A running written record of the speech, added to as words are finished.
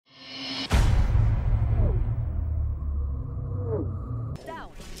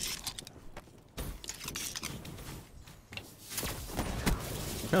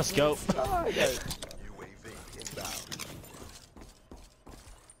Let's go. UAV inbound.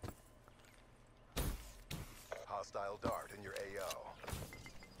 Hostile dart in your AO.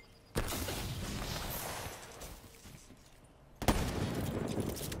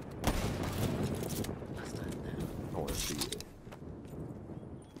 I want to see you.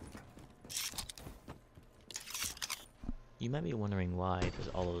 You might be wondering why there's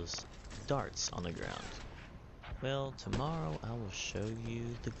all those darts on the ground. Well, tomorrow I will show you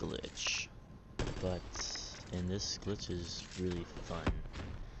the glitch. And this glitch is really fun.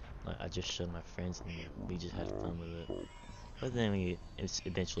 Like, I just showed my friends and we just had fun with it. But then we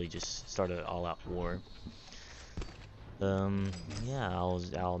eventually just started an all-out war. Yeah,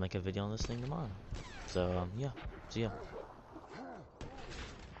 I'll make a video on this thing tomorrow. So yeah, see ya.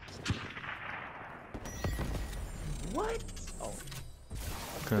 What? Oh.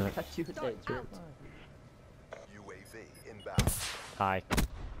 I got you with that drip. UAV inbound. Hi.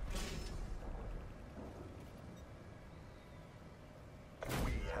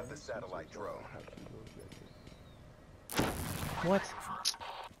 We have the satellite drone. What?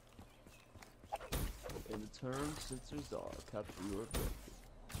 In the terms, sensors are capture your objective.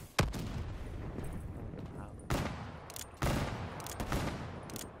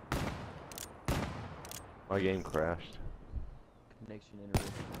 My game crashed. Connection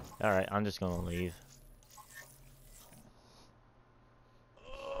interrupted. Alright, I'm just gonna leave.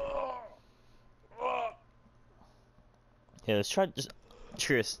 Yeah, let's try to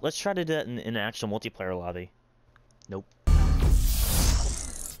do that in an actual multiplayer lobby. Nope.